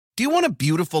Do you want a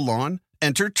beautiful lawn?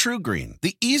 Enter TruGreen,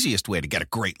 the easiest way to get a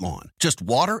great lawn. Just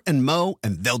water and mow,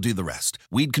 and they'll do the rest.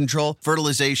 Weed control,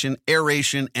 fertilization,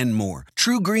 aeration, and more.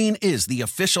 TruGreen is the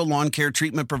official lawn care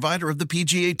treatment provider of the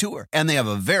PGA Tour, and they have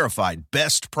a verified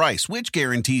best price, which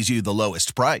guarantees you the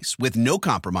lowest price with no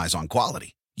compromise on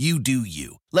quality. You do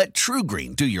you. Let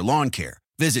TruGreen do your lawn care.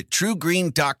 Visit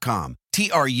TruGreen.com,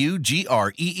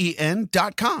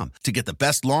 TruGreen.com, to get the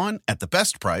best lawn at the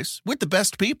best price with the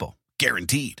best people.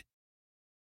 Guaranteed.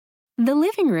 The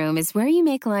living room is where you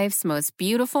make life's most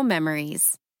beautiful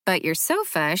memories. But your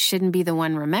sofa shouldn't be the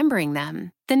one remembering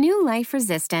them. The new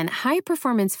life-resistant,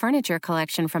 high-performance furniture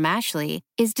collection from Ashley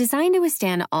is designed to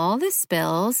withstand all the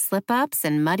spills, slip-ups,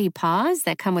 and muddy paws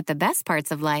that come with the best parts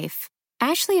of life.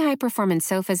 Ashley high-performance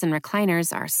sofas and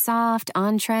recliners are soft,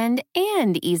 on-trend,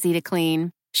 and easy to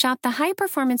clean. Shop the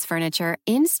high-performance furniture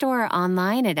in-store or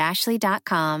online at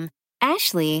ashley.com.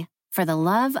 Ashley, for the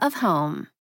love of home.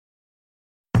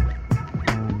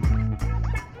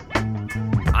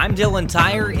 I'm Dylan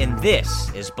Tyre, and this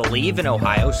is Believe in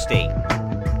Ohio State.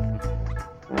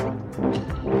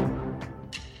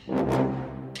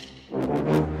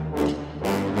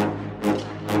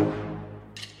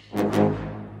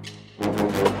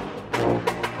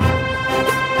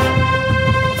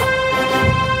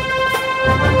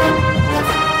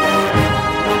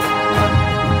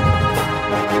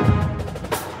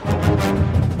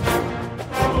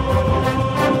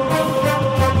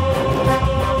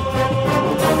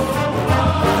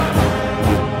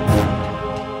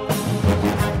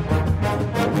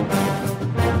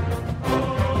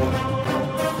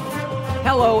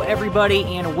 Everybody,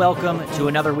 and welcome to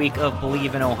another week of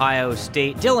Believe in Ohio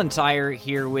State. Dylan Tyre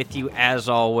here with you as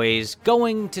always,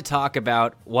 going to talk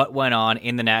about what went on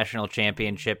in the national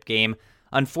championship game.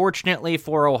 Unfortunately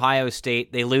for Ohio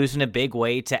State, they lose in a big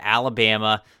way to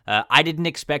Alabama. I didn't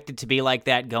expect it to be like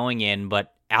that going in,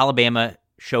 but Alabama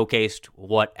showcased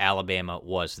what Alabama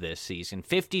was this season.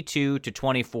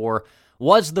 52-24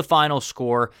 was the final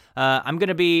score. I'm going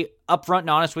to be upfront and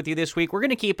honest with you this week. We're going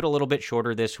to keep it a little bit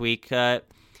shorter this week.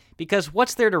 Because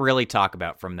what's there to really talk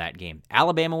about from that game?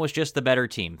 Alabama was just the better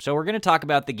team. So we're going to talk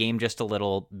about the game just a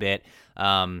little bit.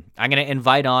 I'm going to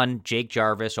invite on Jake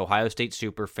Jarvis, Ohio State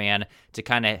superfan, to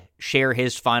kind of share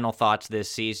his final thoughts this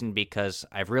season, because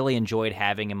I've really enjoyed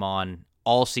having him on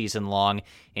all season long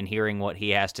and hearing what he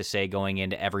has to say going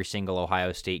into every single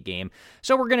Ohio State game.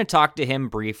 So we're going to talk to him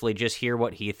briefly, just hear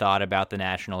what he thought about the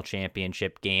national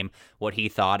championship game, what he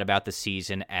thought about the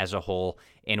season as a whole,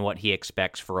 and what he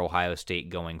expects for Ohio State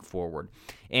going forward.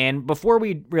 And before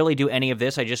we really do any of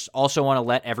this, I just also want to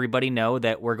let everybody know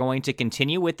that we're going to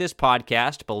continue with this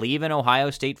podcast. Believe in Ohio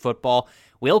State football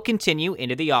will continue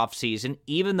into the offseason,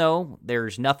 even though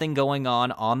there's nothing going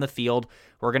on the field.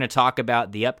 We're going to talk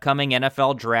about the upcoming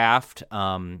NFL draft,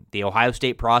 the Ohio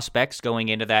State prospects going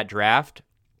into that draft.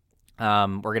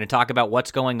 We're going to talk about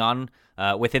what's going on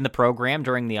within the program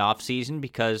during the offseason,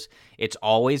 because it's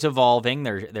always evolving.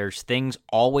 There's things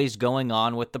always going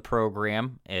on with the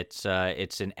program. It's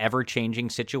an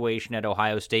ever-changing situation at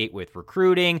Ohio State with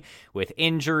recruiting, with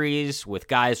injuries, with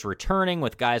guys returning,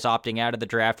 with guys opting out of the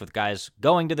draft, with guys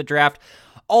going to the draft.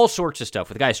 All sorts of stuff,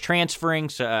 with guys transferring,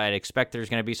 so I'd expect there's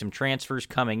going to be some transfers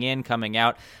coming in, coming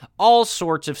out, all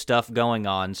sorts of stuff going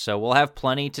on, so we'll have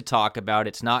plenty to talk about.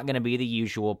 It's not going to be the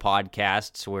usual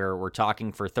podcasts where we're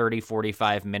talking for 30,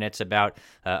 45 minutes about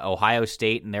Ohio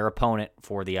State and their opponent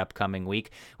for the upcoming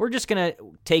week. We're just going to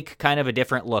take kind of a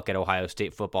different look at Ohio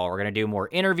State football. We're going to do more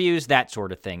interviews, that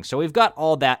sort of thing, so we've got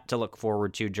all that to look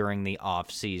forward to during the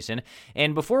offseason.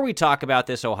 And before we talk about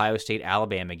this Ohio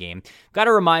State-Alabama game, I've got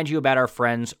to remind you about our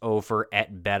friends over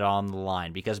at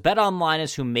BetOnline, because BetOnline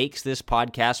is who makes this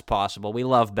podcast possible. We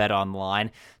love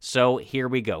BetOnline, so here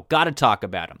we go. Got to talk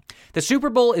about them. The Super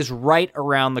Bowl is right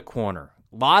around the corner.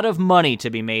 A lot of money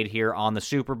to be made here on the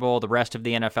Super Bowl, the rest of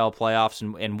the NFL playoffs,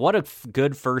 and what a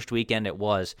good first weekend it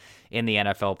was in the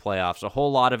NFL playoffs. A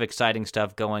whole lot of exciting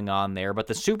stuff going on there, but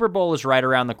the Super Bowl is right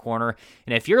around the corner,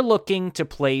 and if you're looking to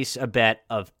place a bet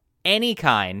of any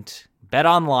kind,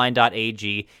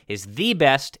 BetOnline.ag is the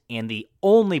best and the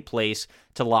only place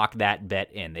to lock that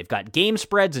bet in. They've got game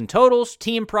spreads and totals,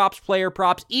 team props, player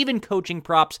props, even coaching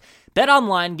props.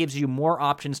 BetOnline gives you more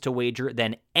options to wager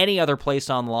than any other place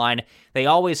online. They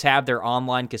always have their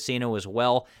online casino as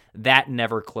well. That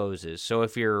never closes. So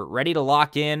if you're ready to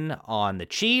lock in on the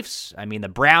Chiefs, the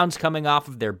Browns coming off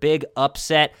of their big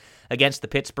upset against the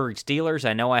Pittsburgh Steelers.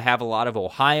 I know I have a lot of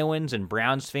Ohioans and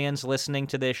Browns fans listening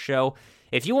to this show.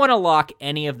 If you want to lock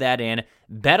any of that in,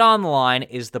 BetOnline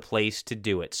is the place to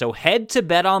do it. So head to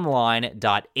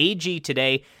betonline.ag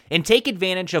today and take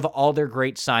advantage of all their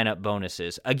great sign-up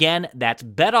bonuses. Again, that's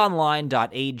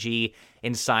betonline.ag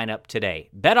and sign up today.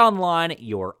 BetOnline,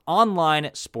 your online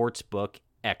sportsbook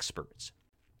experts.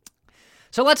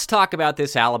 So let's talk about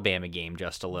this Alabama game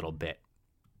just a little bit.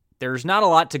 There's not a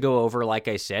lot to go over, like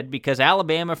I said, because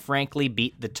Alabama frankly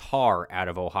beat the tar out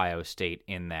of Ohio State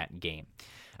in that game.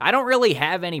 I don't really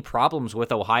have any problems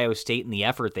with Ohio State and the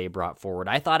effort they brought forward.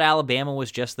 I thought Alabama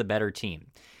was just the better team.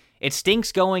 It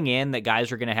stinks going in that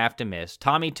guys are going to have to miss.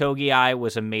 Tommy Togiai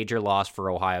was a major loss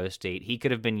for Ohio State. He could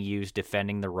have been used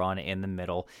defending the run in the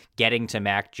middle, getting to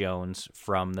Mac Jones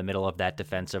from the middle of that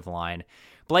defensive line.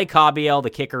 Blake Cobiel, the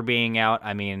kicker, being out,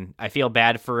 I mean, I feel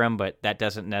bad for him, but that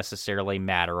doesn't necessarily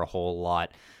matter a whole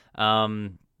lot.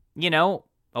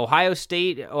 Ohio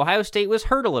State was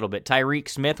hurt a little bit. Tyreek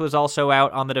Smith was also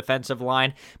out on the defensive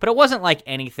line, but it wasn't like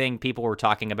anything people were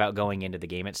talking about going into the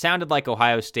game. It sounded like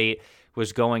Ohio State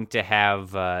was going to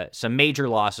have some major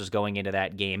losses going into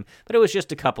that game, but it was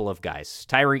just a couple of guys.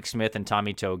 Tyreek Smith and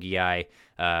Tommy Togiai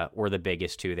were the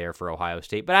biggest two there for Ohio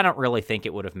State, but I don't really think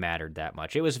it would have mattered that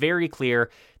much. It was very clear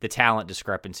the talent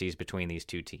discrepancies between these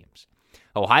two teams.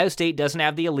 Ohio State doesn't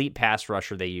have the elite pass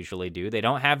rusher they usually do. They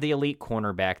don't have the elite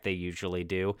cornerback they usually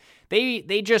do.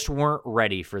 They just weren't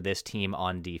ready for this team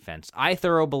on defense. I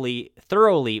thoroughly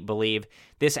believe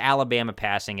this Alabama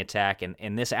passing attack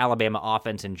and this Alabama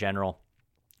offense in general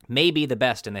may be the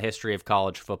best in the history of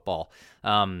college football.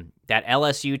 That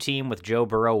LSU team with Joe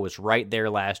Burrow was right there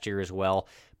last year as well.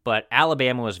 But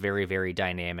Alabama was very, very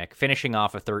dynamic, finishing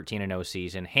off a 13-0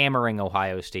 season, hammering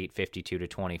Ohio State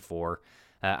 52-24.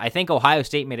 I think Ohio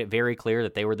State made it very clear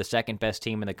that they were the second best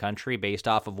team in the country based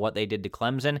off of what they did to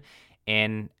Clemson,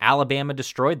 and Alabama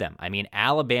destroyed them. I mean,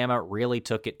 Alabama really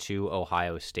took it to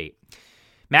Ohio State.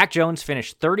 Mac Jones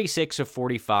finished 36 of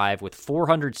 45 with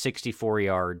 464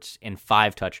 yards and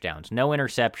 5 touchdowns. No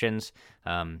interceptions,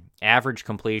 average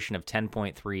completion of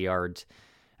 10.3 yards.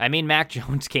 I mean, Mac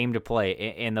Jones came to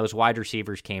play, and those wide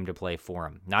receivers came to play for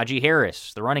him. Najee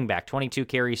Harris, the running back, 22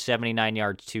 carries, 79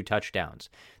 yards, 2 touchdowns.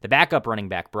 The backup running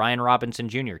back, Brian Robinson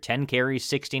Jr., 10 carries,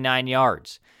 69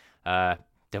 yards.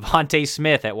 Devontae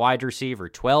Smith at wide receiver,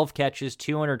 12 catches,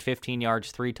 215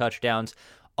 yards, 3 touchdowns,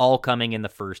 all coming in the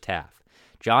first half.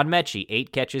 John Mechie,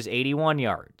 8 catches, 81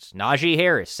 yards. Najee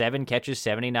Harris, 7 catches,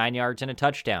 79 yards, and a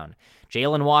touchdown.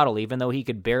 Jalen Waddle, even though he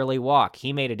could barely walk,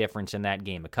 he made a difference in that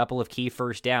game. A couple of key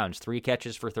first downs, 3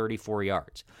 catches for 34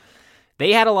 yards.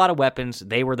 They had a lot of weapons.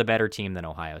 They were the better team than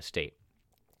Ohio State.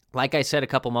 Like I said a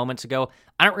couple moments ago,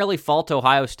 I don't really fault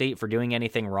Ohio State for doing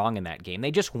anything wrong in that game.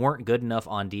 They just weren't good enough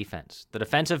on defense. The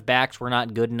defensive backs were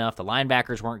not good enough. The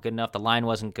linebackers weren't good enough. The line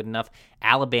wasn't good enough.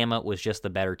 Alabama was just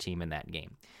the better team in that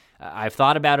game. I've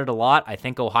thought about it a lot. I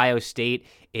think Ohio State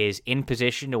is in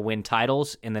position to win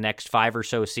titles in the next 5 or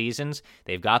so seasons.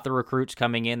 They've got the recruits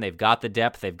coming in. They've got the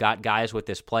depth. They've got guys with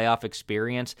this playoff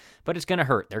experience, but it's going to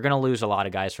hurt. They're going to lose a lot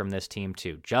of guys from this team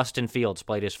too. Justin Fields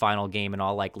played his final game in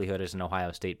all likelihood as an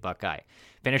Ohio State Buckeye.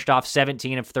 Finished off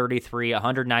 17 of 33,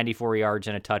 194 yards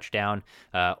and a touchdown,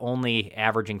 only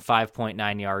averaging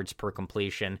 5.9 yards per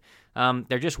completion.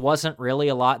 There just wasn't really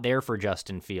a lot there for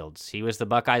Justin Fields. He was the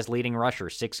Buckeyes' leading rusher,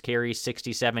 6 carries,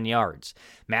 67 yards.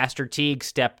 Master Teague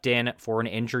stepped in for an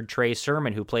injured Trey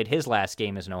Sermon, who played his last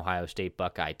game as an Ohio State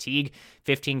Buckeye. Teague,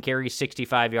 15 carries,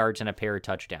 65 yards, and a pair of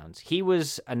touchdowns. He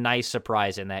was a nice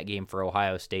surprise in that game for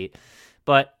Ohio State.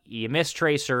 But you miss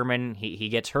Trey Sermon. He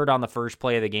gets hurt on the first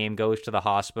play of the game, goes to the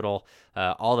hospital.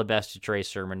 All the best to Trey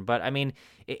Sermon. But, I mean,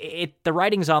 the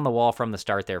writing's on the wall from the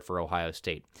start there for Ohio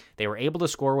State. They were able to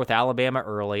score with Alabama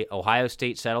early. Ohio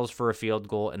State settles for a field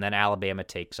goal, and then Alabama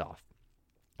takes off.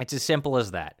 It's as simple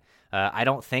as that. I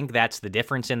don't think that's the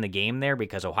difference in the game there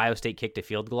because Ohio State kicked a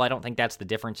field goal. I don't think that's the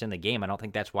difference in the game. I don't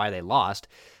think that's why they lost.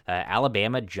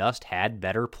 Alabama just had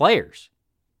better players.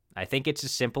 I think it's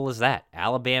as simple as that.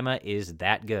 Alabama is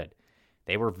that good.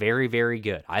 They were very, very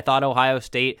good. I thought Ohio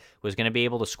State was going to be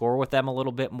able to score with them a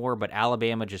little bit more, but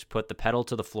Alabama just put the pedal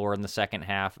to the floor in the second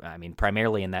half. I mean,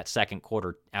 primarily in that second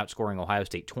quarter, outscoring Ohio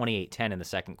State 28-10 in the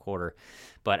second quarter.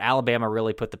 But Alabama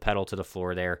really put the pedal to the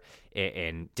floor there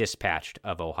and dispatched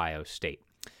of Ohio State.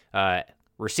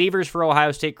 Receivers for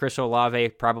Ohio State, Chris Olave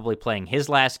probably playing his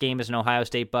last game as an Ohio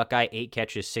State Buckeye, 8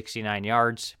 catches, 69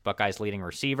 yards, Buckeyes leading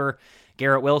receiver.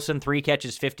 Garrett Wilson, 3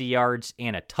 catches, 50 yards,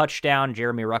 and a touchdown.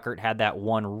 Jeremy Ruckert had that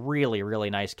one really, really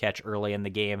nice catch early in the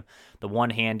game. The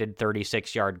one-handed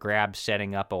 36-yard grab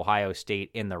setting up Ohio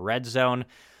State in the red zone.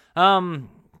 The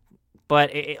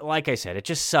But like I said, it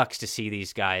just sucks to see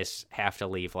these guys have to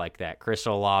leave like that. Chris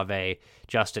Olave,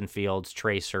 Justin Fields,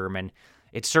 Trey Sermon.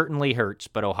 It certainly hurts,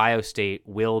 but Ohio State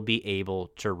will be able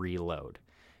to reload.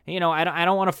 I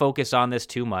don't want to focus on this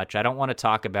too much. I don't want to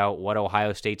talk about what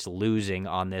Ohio State's losing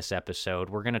on this episode.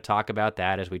 We're going to talk about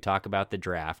that as we talk about the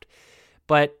draft.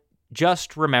 But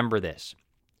just remember this.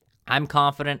 I'm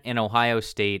confident in Ohio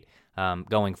State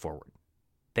going forward.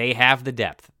 They have the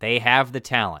depth. They have the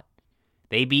talent.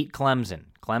 They beat Clemson.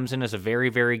 Clemson is a very,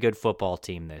 very good football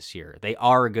team this year. They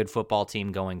are a good football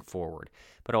team going forward.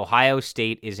 But Ohio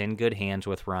State is in good hands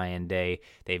with Ryan Day.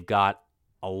 They've got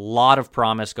a lot of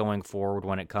promise going forward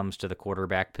when it comes to the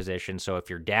quarterback position. So if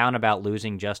you're down about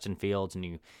losing Justin Fields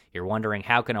and you're wondering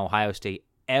how can Ohio State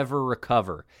ever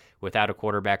recover without a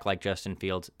quarterback like Justin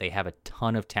Fields, they have a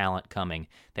ton of talent coming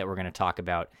that we're going to talk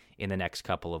about in the next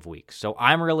couple of weeks. So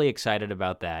I'm really excited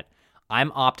about that.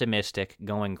 I'm optimistic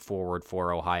going forward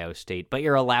for Ohio State, but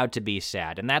you're allowed to be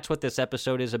sad, and that's what this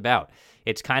episode is about.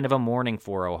 It's kind of a mourning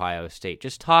for Ohio State,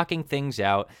 just talking things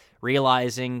out,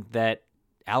 realizing that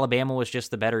Alabama was just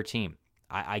the better team.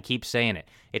 I keep saying it.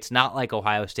 It's not like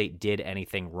Ohio State did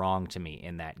anything wrong to me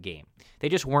in that game. They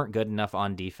just weren't good enough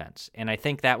on defense, and I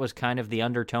think that was kind of the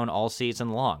undertone all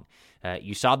season long.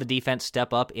 You saw the defense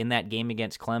step up in that game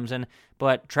against Clemson,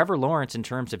 but Trevor Lawrence, in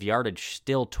terms of yardage,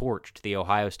 still torched the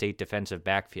Ohio State defensive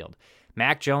backfield.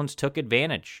 Mac Jones took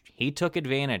advantage. He took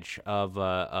advantage of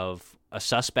a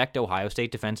suspect Ohio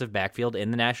State defensive backfield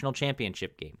in the national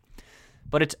championship game.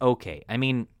 But it's okay. I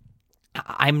mean,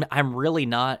 I'm really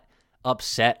not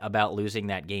upset about losing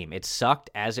that game. It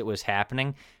sucked as it was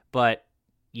happening, but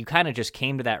you kind of just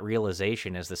came to that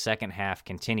realization as the second half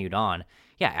continued on.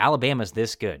 Yeah, Alabama's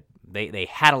this good. They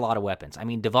had a lot of weapons. I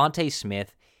mean, Devontae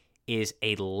Smith is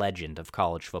a legend of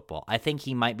college football. I think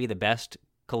he might be the best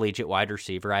collegiate wide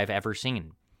receiver I've ever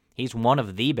seen. He's one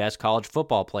of the best college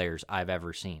football players I've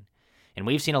ever seen. And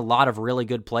we've seen a lot of really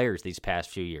good players these past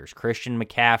few years. Christian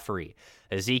McCaffrey,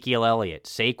 Ezekiel Elliott,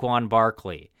 Saquon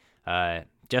Barkley,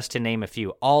 just to name a few.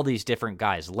 All these different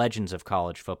guys, legends of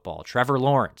college football. Trevor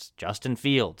Lawrence, Justin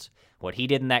Fields. What he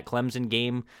did in that Clemson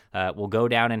game will go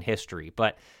down in history.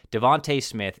 But Devontae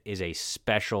Smith is a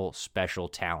special, special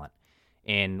talent.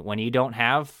 And when you don't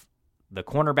have the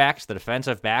cornerbacks, the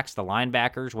defensive backs, the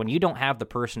linebackers, when you don't have the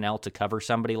personnel to cover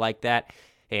somebody like that,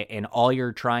 and all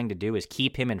you're trying to do is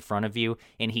keep him in front of you,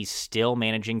 and he's still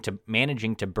managing to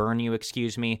burn you,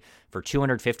 for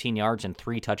 215 yards and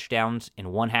 3 touchdowns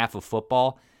in one half of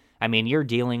football, I mean, you're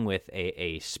dealing with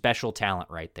a special talent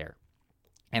right there.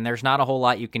 And there's not a whole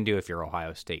lot you can do if you're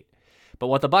Ohio State. But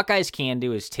what the Buckeyes can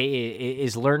do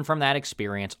is learn from that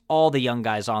experience. All the young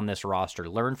guys on this roster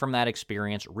learn from that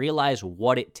experience, realize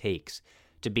what it takes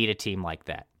to beat a team like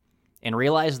that, and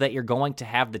realize that you're going to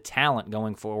have the talent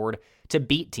going forward to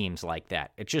beat teams like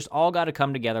that. It's just all got to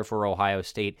come together for Ohio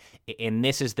State, and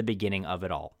this is the beginning of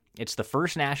it all. It's the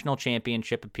first national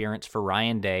championship appearance for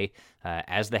Ryan Day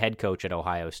as the head coach at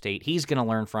Ohio State. He's going to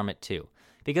learn from it too,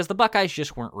 because the Buckeyes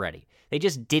just weren't ready. They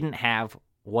just didn't have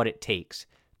what it takes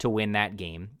to win that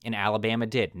game, and Alabama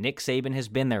did. Nick Saban has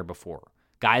been there before.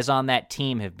 Guys on that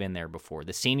team have been there before.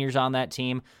 The seniors on that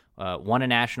team won a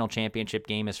national championship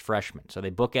game as freshmen, so they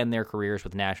bookend their careers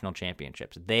with national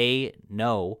championships. They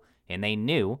know and they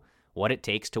knew what it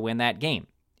takes to win that game.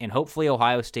 And hopefully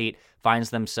Ohio State finds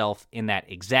themselves in that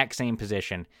exact same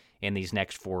position in these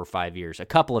next 4 or 5 years, a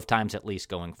couple of times at least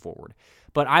going forward.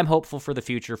 But I'm hopeful for the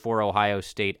future for Ohio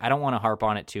State. I don't want to harp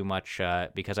on it too much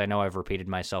because I know I've repeated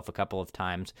myself a couple of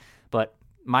times, but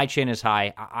my chin is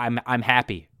high. I'm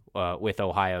happy with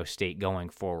Ohio State going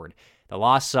forward. The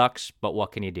loss sucks, but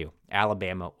what can you do?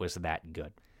 Alabama was that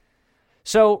good.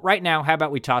 So right now, how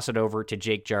about we toss it over to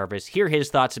Jake Jarvis, hear his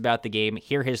thoughts about the game,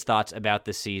 hear his thoughts about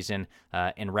the season,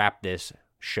 and wrap this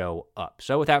show up.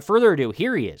 So without further ado,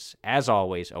 here he is, as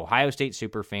always, Ohio State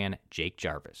superfan Jake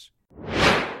Jarvis.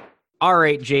 All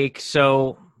right, Jake,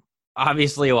 so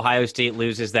obviously Ohio State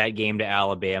loses that game to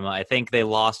Alabama. I think they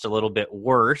lost a little bit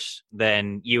worse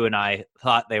than you and I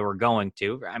thought they were going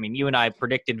to. I mean, you and I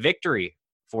predicted victory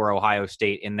for Ohio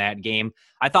State in that game.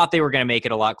 I thought they were going to make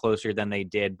it a lot closer than they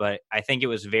did, but I think it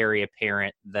was very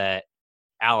apparent that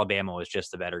Alabama was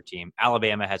just the better team.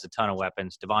 Alabama has a ton of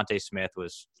weapons. Devontae Smith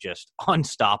was just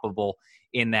unstoppable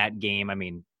in that game. I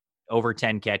mean, over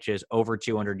 10 catches, over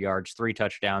 200 yards, 3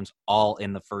 touchdowns, all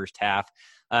in the first half.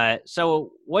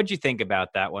 So what'd you think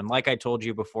about that one? Like I told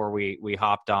you before we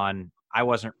hopped on, I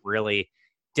wasn't really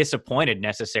disappointed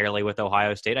necessarily with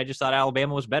Ohio State. I just thought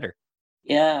Alabama was better.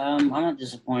 Yeah, I'm not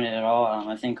disappointed at all.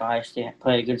 I think Ohio State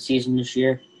played a good season this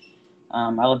year.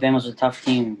 Alabama's a tough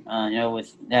team,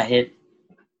 with that hit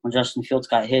when Justin Fields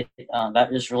got hit, that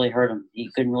just really hurt him. He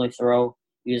couldn't really throw.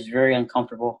 He was very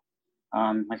uncomfortable.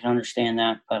 I can understand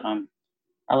that, but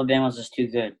Alabama's just too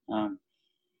good.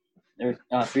 They're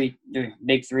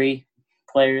big three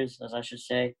players, as I should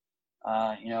say.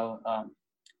 Devontae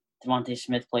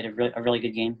Smith played a really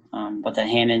good game, but that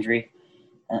hand injury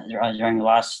during the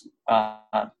last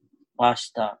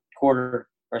quarter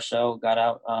or so got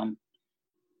out,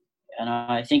 and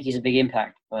I think he's a big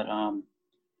impact. But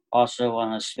also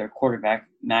on their quarterback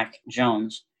Mac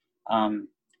Jones,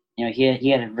 he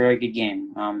had a very good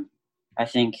game. I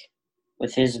think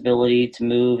with his ability to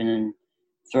move and then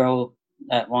throw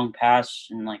that long pass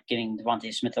and like getting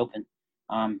Devontae Smith open,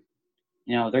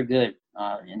 they're good.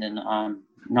 And then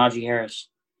Najee Harris,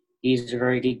 he's a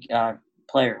very good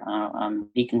player.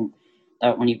 He can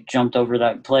that when he jumped over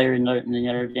that player in the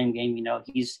Notre Dame game,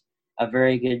 he's a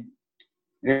very good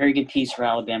piece for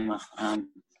Alabama.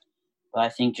 But I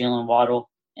think Jalen Waddle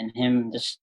and him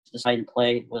just deciding to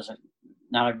play was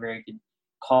not a very good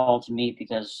call to me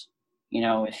because,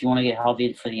 if you want to get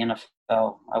healthy for the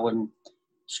NFL, I wouldn't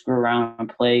screw around and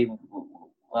play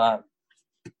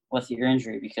with your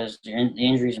injury because the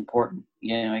injury is important.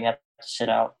 You have to sit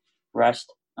out,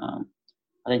 rest.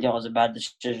 I think that was a bad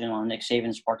decision on Nick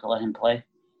Saban's part to let him play.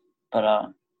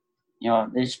 But,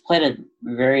 they just played a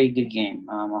very good game.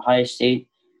 Ohio State,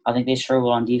 I think they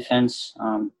struggled on defense.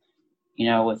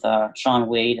 With Sean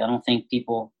Wade, I think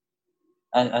people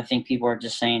are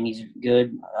just saying he's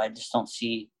good. I just don't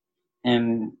see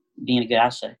him being a good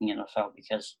asset in the NFL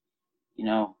because,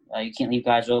 you can't leave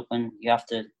guys open.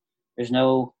 There's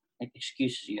no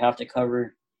excuses. You have to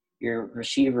cover your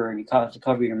receiver and you have to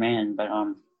cover your man. But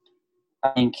I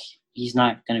think he's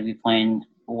not going to be playing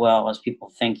well as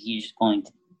people think he's going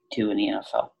to in the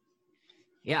NFL.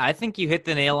 Yeah, I think you hit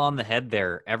the nail on the head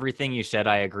there. Everything you said,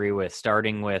 I agree with,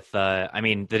 starting with,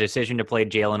 the decision to play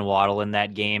Jalen Waddle in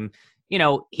that game.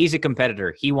 He's a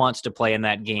competitor. He wants to play in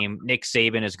that game. Nick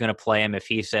Saban is going to play him if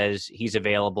he says he's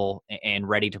available and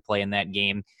ready to play in that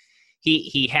game.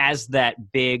 He has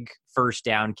that big first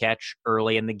down catch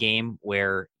early in the game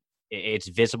where it's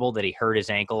visible that he hurt his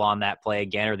ankle on that play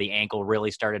again, or the ankle really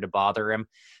started to bother him.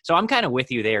 So I'm kind of with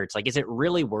you there. It's like, is it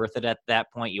really worth it at that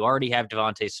point? You already have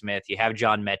Devontae Smith. You have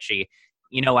John Mechie.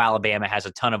 Alabama has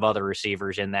a ton of other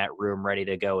receivers in that room ready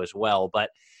to go as well. But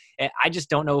I just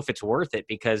don't know if it's worth it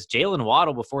because Jalen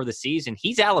Waddle before the season,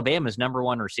 he's Alabama's number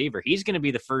one receiver. He's going to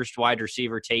be the first wide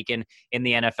receiver taken in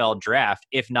the NFL draft,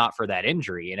 if not for that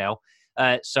injury,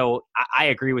 So I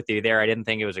agree with you there. I didn't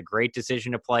think it was a great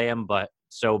decision to play him, but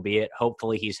so be it.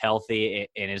 Hopefully he's healthy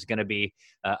and is going to be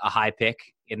a high pick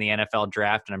in the NFL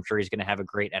draft, and I'm sure he's going to have a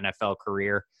great NFL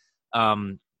career.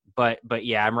 But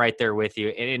yeah, I'm right there with you.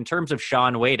 In terms of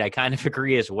Sean Wade, I kind of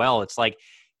agree as well. It's like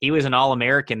he was an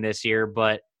All-American this year,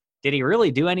 but did he really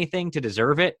do anything to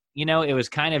deserve it? It was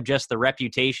kind of just the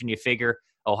reputation. You figure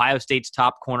Ohio State's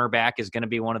top cornerback is going to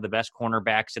be one of the best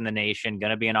cornerbacks in the nation, going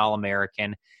to be an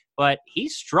All-American. But he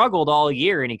struggled all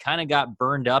year, and he kind of got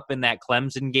burned up in that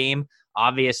Clemson game.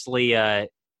 Obviously,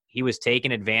 he was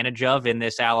taken advantage of in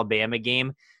this Alabama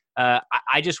game.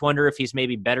 I just wonder if he's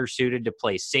maybe better suited to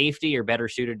play safety or better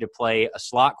suited to play a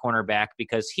slot cornerback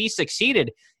because he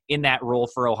succeeded in that role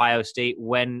for Ohio State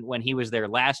when he was there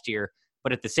last year.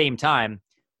 But at the same time,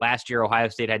 last year Ohio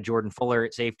State had Jordan Fuller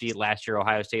at safety. Last year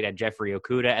Ohio State had Jeffrey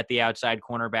Okudah at the outside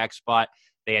cornerback spot.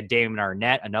 They had Damon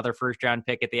Arnett, another first-round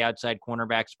pick at the outside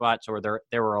cornerback spot. So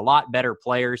there were a lot better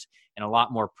players and a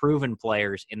lot more proven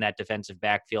players in that defensive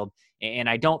backfield. And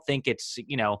I don't think it's,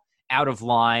 out of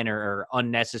line or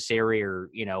unnecessary or,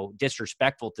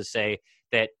 disrespectful to say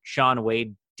that Sean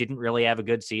Wade didn't really have a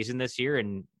good season this year.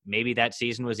 And maybe that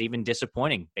season was even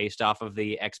disappointing based off of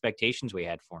the expectations we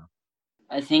had for him.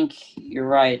 I think you're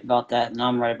right about that, and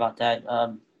I'm right about that.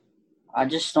 I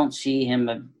just don't see him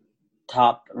a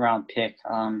top round pick.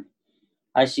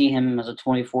 I see him as a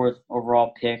 24th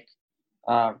overall pick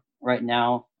right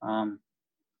now. I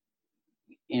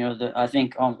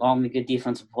think only good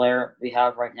defensive player we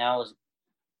have right now is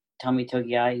Tommy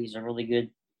Togiai. He's a really good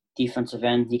defensive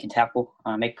end. He can tackle,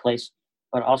 make plays.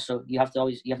 But also, you have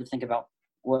to think about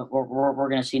what we're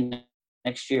going to see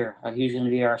next year. Who's going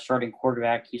to be our starting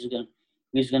quarterback? Who's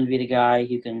going to be the guy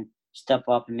who can step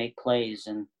up and make plays?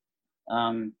 And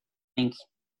I think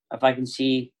if I can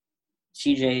see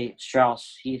C.J.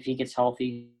 Strauss, if he gets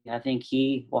healthy, I think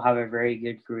he will have a very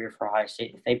good career for Ohio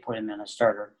State if they put him in a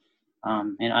starter.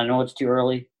 And I know it's too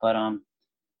early, but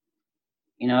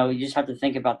you just have to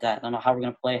think about that. I don't know how we're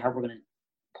going to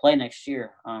play next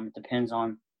year. It depends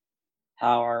on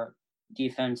how our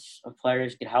defense of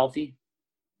players get healthy.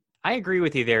 I agree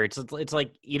with you there. It's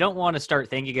like you don't want to start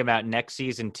thinking about next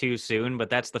season too soon, but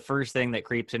that's the first thing that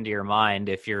creeps into your mind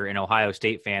if you're an Ohio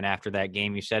State fan after that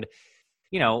game. You said,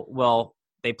 well,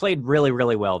 they played really,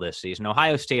 really well this season.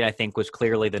 Ohio State, I think, was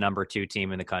clearly the number 2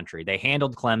 team in the country. They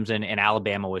handled Clemson, and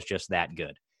Alabama was just that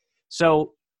good.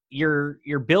 So you're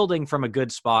building from a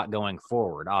good spot going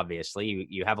forward, obviously.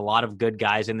 You have a lot of good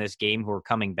guys in this game who are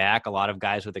coming back, a lot of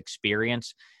guys with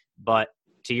experience, but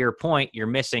to your point, you're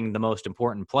missing the most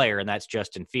important player, and that's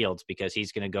Justin Fields, because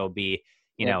he's going to go be,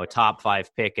 a top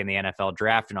 5 pick in the NFL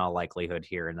draft in all likelihood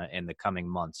here in the coming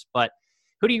months. But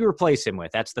who do you replace him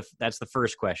with? That's the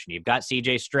first question. You've got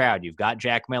C.J. Stroud, you've got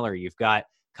Jack Miller, you've got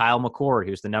Kyle McCord,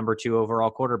 who's the number 2 overall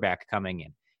quarterback coming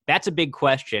in. That's a big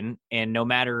question, and no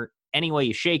matter any way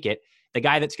you shake it, the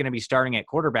guy that's going to be starting at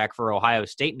quarterback for Ohio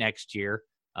State next year,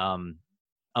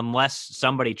 unless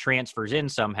somebody transfers in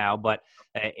somehow. But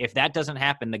if that doesn't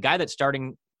happen, the guy that's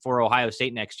starting for Ohio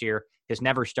State next year has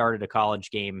never started a college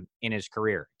game in his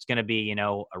career. It's going to be, a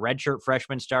redshirt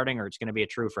freshman starting, or it's going to be a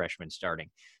true freshman starting.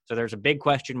 So there's a big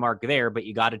question mark there, but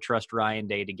you got to trust Ryan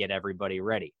Day to get everybody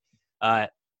ready.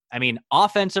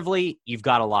 Offensively, you've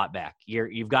got a lot back.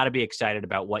 You've got to be excited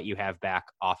about what you have back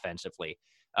offensively.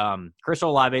 Chris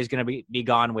Olave is going to be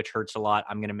gone, which hurts a lot.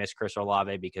 I'm going to miss Chris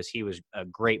Olave because he was a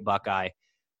great Buckeye.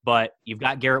 But you've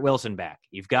got Garrett Wilson back.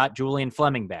 You've got Julian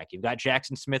Fleming back. You've got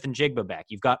Jackson Smith and Jigba back.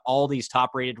 You've got all these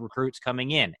top-rated recruits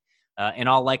coming in. In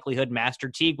all likelihood, Master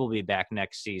Teague will be back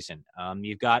next season.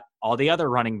 You've got all the other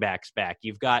running backs back.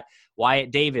 You've got Wyatt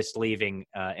Davis leaving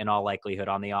in all likelihood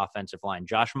on the offensive line.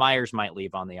 Josh Myers might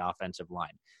leave on the offensive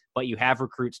line. But you have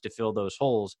recruits to fill those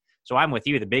holes. So I'm with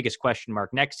you. The biggest question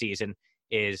mark next season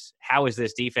is, how is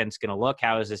this defense going to look?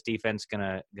 How is this defense going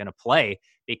to play?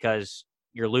 Because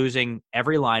you're losing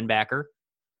every linebacker.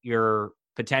 You're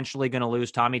potentially going to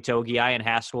lose Tommy Togiai and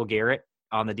Haskell Garrett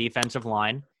on the defensive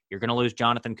line. You're going to lose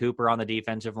Jonathan Cooper on the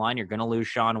defensive line. You're going to lose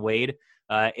Shaun Wade.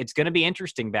 It's going to be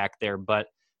interesting back there, but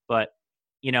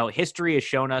history has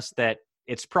shown us that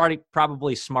it's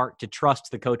probably smart to trust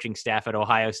the coaching staff at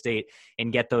Ohio State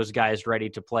and get those guys ready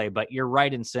to play. But you're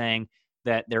right in saying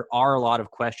that there are a lot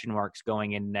of question marks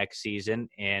going in next season,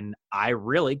 and I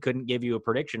really couldn't give you a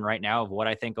prediction right now of what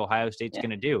I think Ohio State's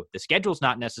going to do. The schedule's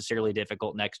not necessarily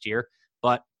difficult next year,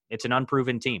 but it's an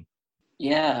unproven team.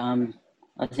 Yeah,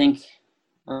 I think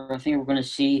we're going to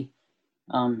see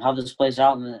how this plays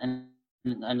out in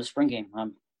the spring game.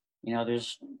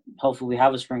 Hopefully we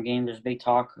have a spring game. There's big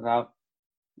talk about,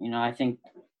 I think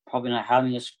probably not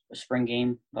having a spring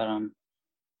game, but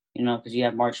because you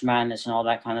have March Madness and all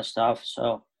that kind of stuff.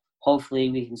 So hopefully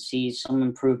we can see some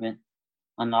improvement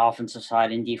on the offensive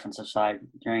side and defensive side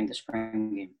during the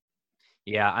spring game.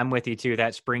 Yeah, I'm with you too.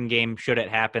 That spring game, should it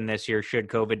happen this year, should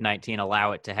COVID-19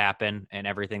 allow it to happen and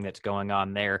everything that's going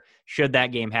on there, should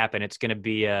that game happen, it's going to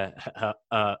be a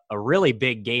really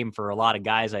big game for a lot of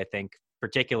guys, I think,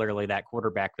 particularly that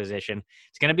quarterback position.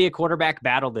 It's going to be a quarterback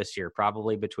battle this year,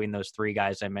 probably between those 3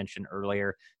 guys I mentioned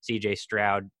earlier, C.J.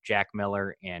 Stroud, Jack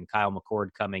Miller, and Kyle McCord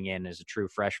coming in as a true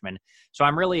freshman. So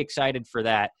I'm really excited for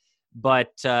that.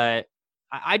 But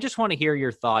I just want to hear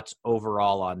your thoughts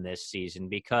overall on this season,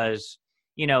 because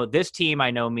this team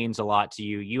I know means a lot to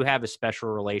you. You have a special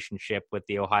relationship with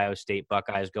the Ohio State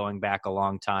Buckeyes going back a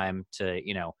long time to,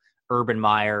 Urban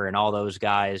Meyer and all those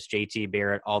guys, JT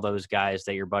Barrett, all those guys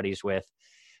that you're buddies with.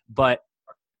 But,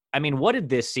 what did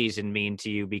this season mean to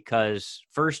you? Because,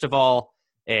 first of all,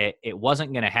 it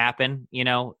wasn't going to happen.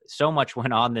 So much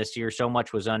went on this year. So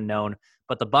much was unknown.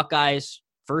 But the Buckeyes,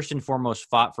 first and foremost,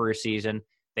 fought for a season.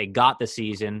 They got the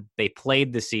season. They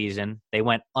played the season. They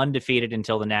went undefeated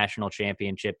until the national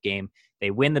championship game. They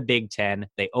win the Big Ten.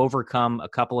 They overcome a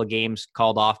couple of games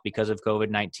called off because of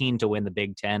COVID-19 to win the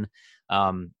Big Ten.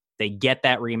 They get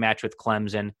that rematch with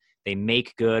Clemson. They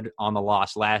make good on the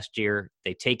loss last year.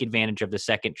 They take advantage of the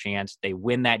second chance. They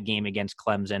win that game against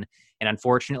Clemson. And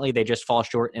unfortunately, they just fall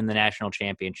short in the national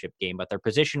championship game. But they're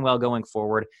positioned well going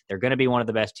forward. They're going to be one of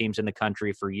the best teams in the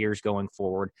country for years going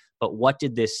forward. But what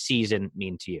did this season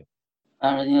mean to you?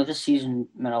 This season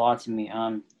meant a lot to me.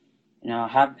 You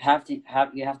have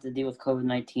to deal with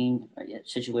COVID-19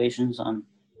 situations. A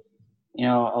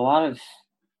lot of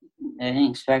I didn't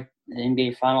expect the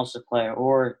NBA Finals to play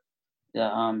or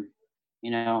the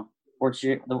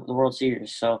World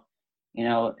Series. So,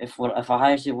 if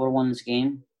Ohio State would have won this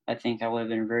game, I think I would have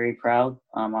been very proud.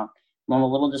 I'm a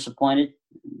little disappointed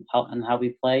in how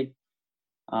we played.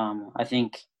 I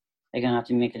think they're gonna have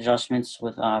to make adjustments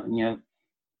with I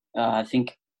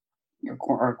think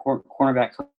our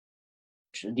cornerback coach,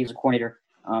 defensive coordinator,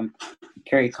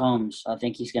 Kerry Combs. I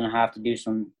think he's gonna have to do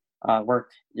some work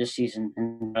this season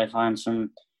and try to find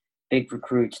some big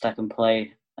recruits that can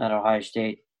play at Ohio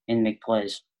State and make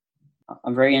plays.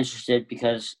 I'm very interested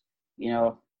because,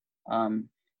 the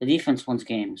defense wins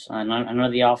games. And I know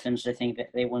the offense, I think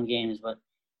that they win games, but,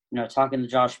 talking to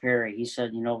Josh Perry, he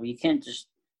said, you can't just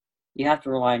 – you have to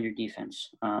rely on your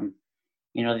defense.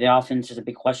 The offense is a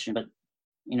big question, but,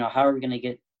 how are we going to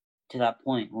get to that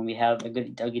point when we have a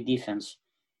good defense?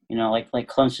 Like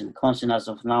Clemson. Clemson has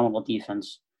a phenomenal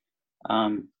defense.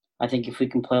 I think if we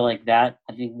can play like that,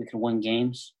 I think we can win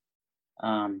games.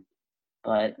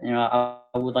 But I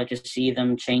would like to see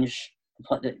them change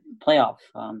the playoff.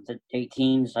 The 8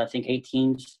 teams, I think 8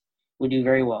 teams would do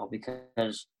very well,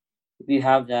 because if you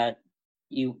have that,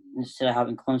 instead of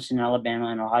having Clemson, Alabama,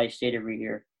 and Ohio State every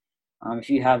year, if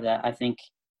you have that, I think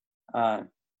that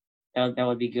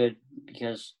would be good,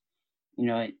 because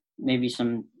maybe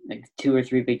some like 2 or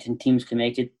 3 Big Ten teams can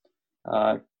make it.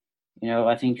 I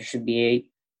think there should be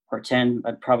 8 or 10.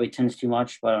 Probably 10 is too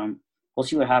much, but we'll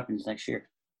see what happens next year.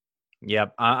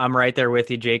 Yep, I'm right there with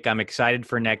you, Jake. I'm excited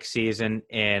for next season.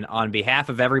 And on behalf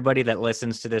of everybody that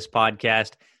listens to this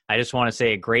podcast, I just want to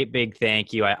say a great big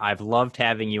thank you. I've loved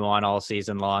having you on all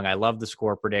season long. I love the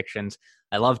score predictions.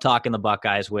 I love talking the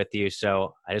Buckeyes with you.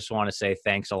 So I just want to say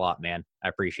thanks a lot, man. I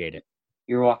appreciate it.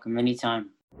 You're welcome.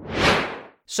 Anytime.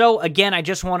 So again, I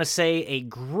just want to say a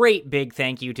great big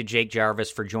thank you to Jake Jarvis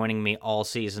for joining me all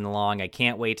season long. I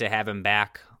can't wait to have him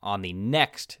back on the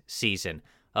next season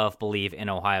of Believe in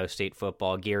Ohio State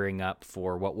Football, gearing up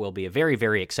for what will be a very,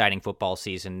 very exciting football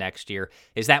season next year.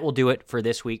 That will do it for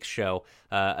this week's show.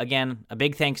 Again, a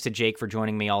big thanks to Jake for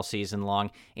joining me all season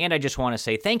long, and I just want to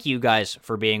say thank you guys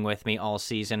for being with me all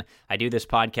season. I do this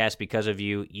podcast because of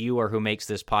you. You are who makes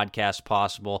this podcast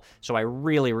possible, so I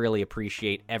really, really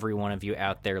appreciate every one of you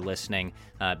out there listening,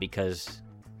 because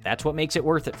that's what makes it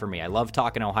worth it for me. I love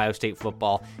talking Ohio State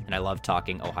football, and I love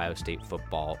talking Ohio State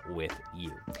football with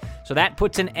you. So that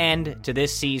puts an end to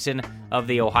this season of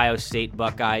the Ohio State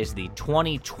Buckeyes. The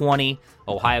 2020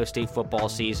 Ohio State football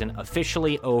season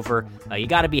officially over. You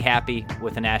got to be happy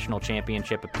with a national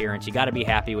championship appearance. You got to be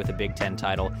happy with a Big Ten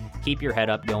title. Keep your head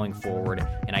up going forward,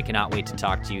 and I cannot wait to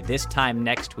talk to you this time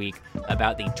next week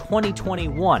about the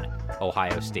 2021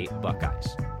 Ohio State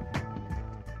Buckeyes.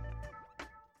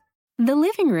 The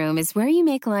living room is where you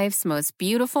make life's most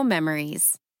beautiful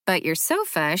memories. But your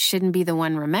sofa shouldn't be the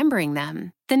one remembering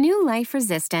them. The new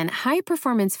life-resistant,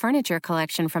 high-performance furniture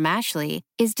collection from Ashley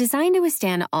is designed to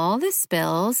withstand all the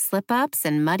spills, slip-ups,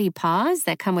 and muddy paws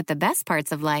that come with the best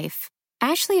parts of life.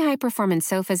 Ashley high-performance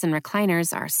sofas and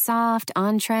recliners are soft,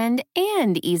 on-trend,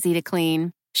 and easy to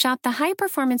clean. Shop the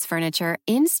high-performance furniture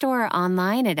in-store or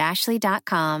online at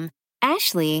ashley.com.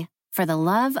 Ashley, for the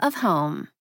love of home.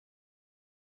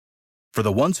 For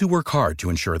the ones who work hard to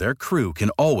ensure their crew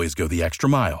can always go the extra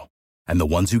mile, and the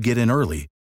ones who get in early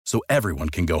so everyone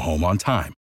can go home on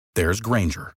time, there's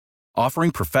Grainger,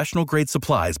 offering professional-grade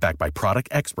supplies backed by product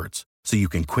experts so you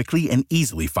can quickly and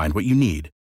easily find what you need.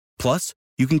 Plus,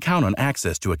 you can count on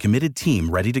access to a committed team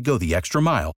ready to go the extra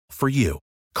mile for you.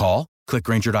 Call, click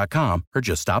Grainger.com, or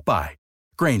just stop by.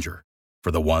 Grainger,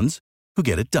 for the ones who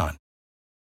get it done.